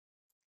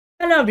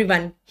Hello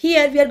everyone,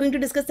 here we are going to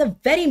discuss a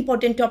very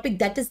important topic,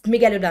 that is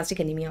megaloblastic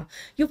anemia.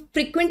 You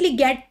frequently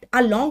get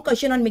a long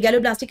question on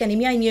megaloblastic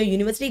anemia in your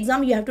university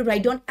exam. You have to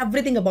write down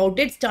everything about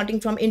it, starting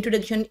from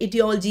introduction,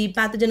 etiology,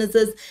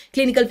 pathogenesis,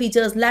 clinical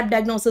features, lab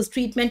diagnosis,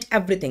 treatment,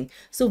 everything.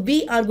 So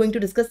we are going to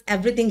discuss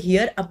everything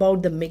here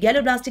about the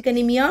megaloblastic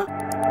anemia.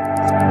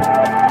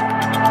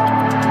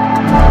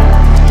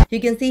 You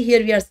can see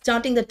here we are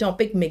starting the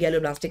topic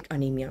megaloblastic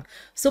anemia.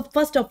 So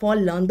first of all,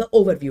 learn the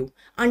overview.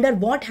 Under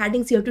what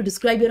headings you have to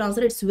describe your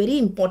answer, it's very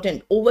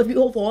important.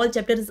 Overview of all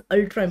chapters is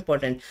ultra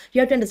important.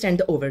 You have to understand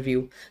the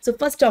overview. So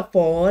first of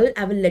all,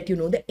 I will let you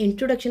know the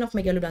introduction of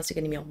megaloblastic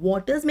anemia.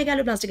 What is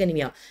megaloblastic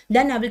anemia?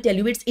 Then I will tell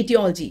you its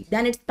etiology,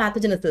 then its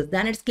pathogenesis,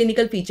 then its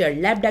clinical feature,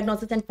 lab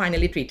diagnosis, and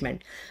finally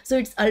treatment. So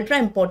it's ultra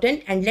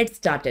important, and let's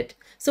start it.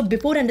 So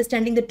before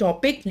understanding the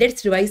topic,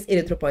 let's revise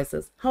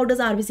erythropoiesis. How does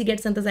RBC get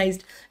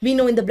synthesized? We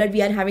know in the blood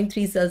we are having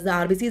three cells, the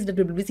RBCs, the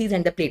WBCs,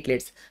 and the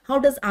platelets. How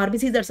does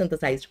RBCs are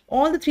synthesized?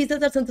 All the three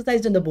cells are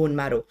synthesized in the bone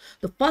marrow.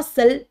 The first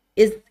cell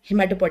is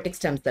hematopoietic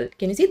stem cell.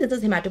 Can you see this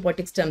is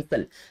hematopoietic stem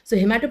cell? So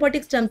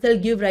hematopoietic stem cell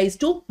give rise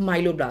to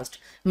myeloblast.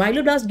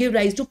 Myeloblast give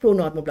rise to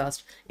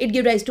pronormoblast. It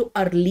give rise to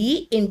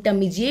early,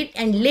 intermediate,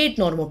 and late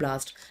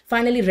normoblast.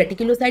 Finally,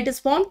 reticulocyte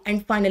is formed,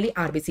 and finally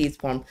RBC is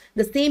formed.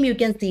 The same you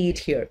can see it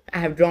here. I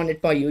have drawn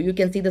it for you. You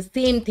can see the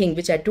same thing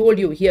which I told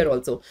you here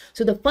also.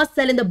 So the first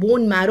cell in the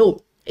bone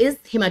marrow is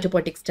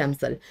hematopoietic stem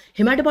cell.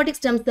 Hematopoietic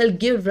stem cell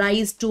give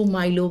rise to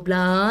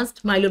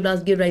myeloblast.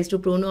 Myeloblast give rise to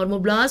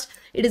pronormoblast.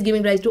 It is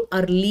giving rise to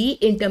early,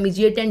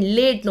 intermediate, and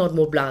late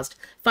normoblast.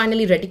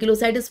 Finally,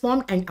 reticulocyte is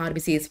formed and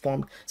RBC is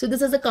formed. So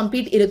this is a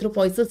complete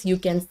erythropoiesis you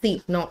can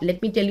see. Now,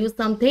 let me tell you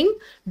something.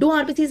 Do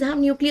RBCs have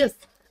nucleus?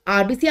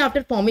 RBC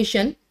after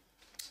formation,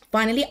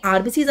 finally,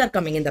 RBCs are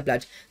coming in the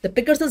blood. The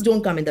precursors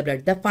don't come in the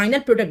blood. The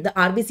final product, the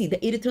RBC, the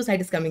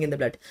erythrocyte is coming in the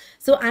blood.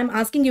 So I'm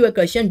asking you a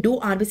question. Do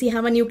RBC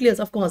have a nucleus?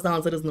 Of course, the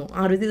answer is no.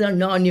 RBCs are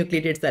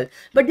non-nucleated cell.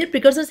 But their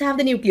precursors have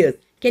the nucleus.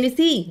 Can you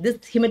see this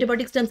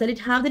hematopoietic stem cell? It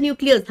have the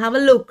nucleus. Have a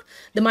look.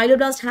 The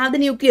myeloblast have the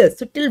nucleus.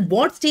 So till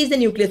what stage the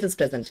nucleus is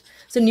present?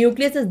 So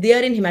nucleus is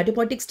there in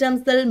hematopoietic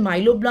stem cell,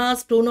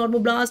 myeloblast,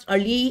 pronormoblast,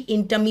 early,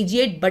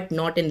 intermediate, but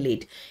not in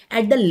late.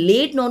 At the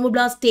late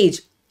normoblast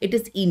stage, it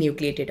is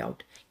enucleated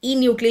out.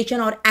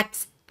 Enucleation or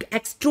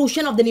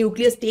extrusion of the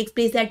nucleus takes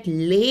place at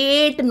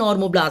late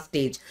normoblast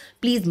stage.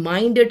 Please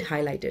mind it,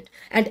 highlight it.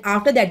 And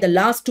after that, the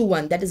last two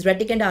one, that is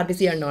retic and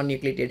RBC, are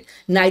non-nucleated.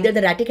 Neither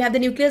the retic have the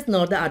nucleus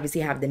nor the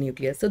RBC have the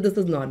nucleus. So this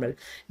is normal.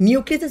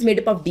 Nucleus is made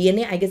up of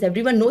DNA. I guess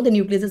everyone know the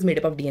nucleus is made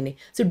up of DNA.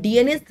 So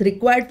DNA is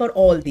required for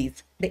all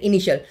these, the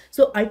initial.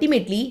 So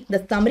ultimately,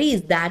 the summary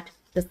is that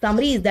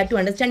to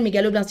understand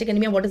megaloblastic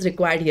anemia, what is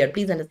required here?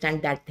 Please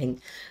understand that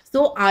thing.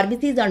 So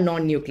RBCs are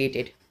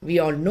non-nucleated. We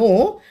all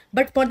know,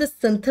 but for the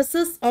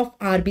synthesis of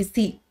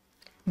RBC,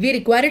 we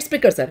require its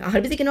precursor.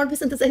 RBC cannot be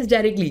synthesized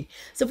directly.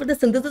 So for the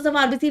synthesis of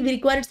RBC, we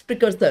require its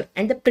precursor,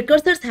 and the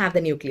precursors have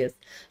the nucleus.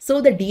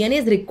 So the DNA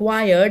is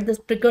required, the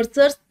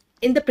precursors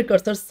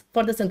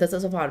for the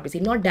synthesis of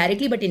RBC, not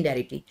directly but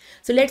indirectly.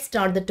 So let's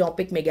start the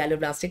topic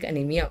megaloblastic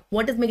anemia.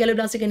 What is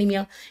megaloblastic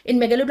anemia? In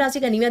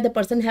megaloblastic anemia, the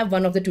person have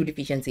one of the two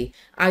deficiency.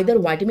 Either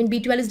vitamin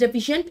B12 is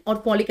deficient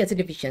or folic acid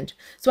deficient.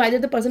 So either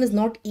the person is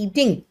not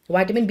eating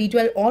vitamin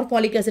B12 or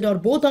folic acid, or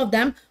both of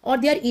them, or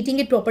they are eating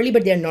it properly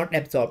but they are not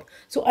absorbed.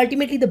 So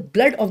ultimately the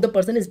blood of the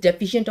person is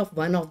deficient of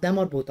one of them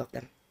or both of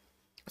them.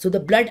 So the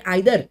blood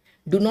either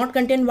do not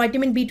contain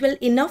vitamin B12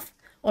 enough,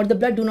 or the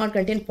blood do not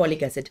contain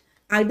folic acid.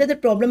 Either the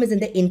problem is in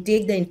the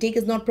intake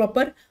is not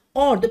proper,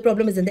 or the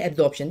problem is in the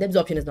absorption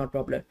is not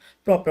proper.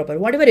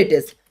 Whatever it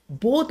is,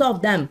 both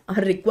of them are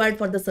required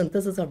for the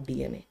synthesis of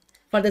DNA.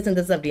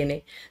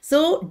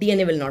 So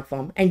DNA will not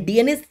form, and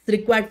DNA is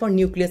required for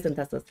nucleus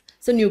synthesis.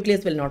 So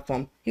nucleus will not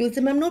form. You will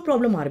say, ma'am, no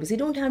problem, RBC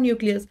don't have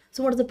nucleus.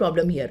 So what is the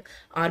problem here?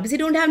 RBC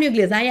don't have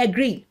nucleus, I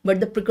agree. But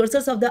the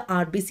precursors of the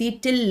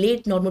RBC till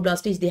late normoblast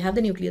stage, they have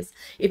the nucleus.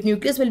 If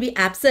nucleus will be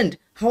absent,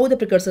 how the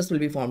precursors will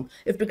be formed?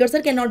 If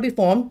precursor cannot be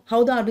formed,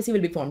 how the RBC will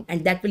be formed?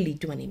 And that will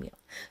lead to anemia.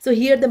 So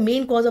here the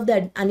main cause of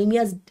the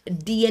anemia's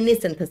DNA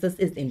synthesis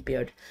is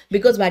impaired,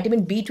 because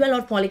vitamin B12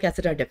 or folic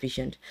acid are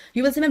deficient.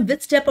 You will say, ma'am,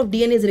 which step of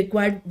DNA is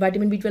required,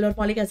 vitamin B12 or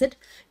folic acid?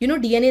 You know,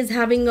 DNA is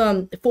having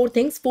four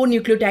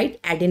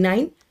nucleotide: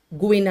 adenine,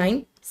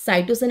 guanine,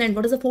 cytosine, and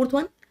what is the fourth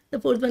one? The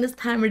fourth one is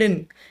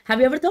thymidine. Have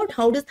you ever thought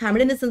how does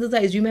thymidine is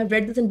synthesized? You may have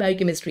read this in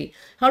biochemistry.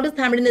 How does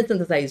thymidine is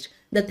synthesized?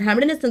 The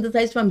thymidine is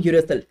synthesized from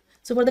uracil.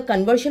 So for the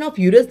conversion of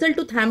uracil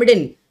to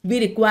thymidine, we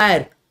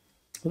require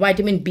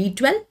vitamin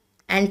B12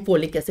 and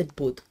folic acid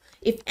both.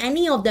 If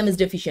any of them is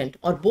deficient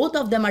or both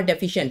of them are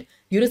deficient,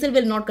 uracil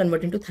will not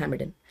convert into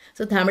thymidine.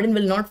 So thymidine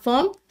will not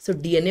form, so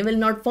DNA will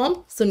not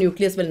form, so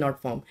nucleus will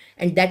not form,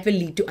 and that will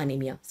lead to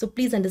anemia. So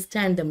please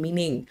understand the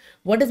meaning.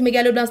 What is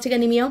megaloblastic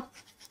anemia?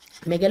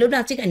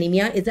 Megaloblastic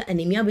anemia is an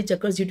anemia which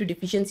occurs due to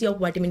deficiency of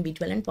vitamin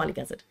B12 and folic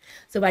acid.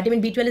 So vitamin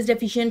B12 is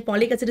deficient,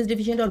 folic acid is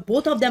deficient, or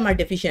both of them are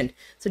deficient.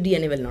 So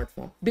DNA will not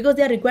form because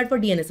they are required for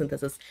DNA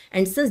synthesis.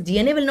 And since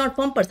DNA will not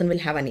form, person will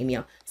have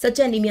anemia. Such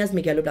anemia is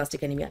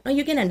megaloblastic anemia. Now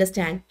you can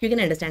understand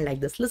like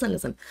this.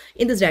 Listen.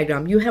 In this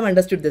diagram, you have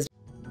understood this.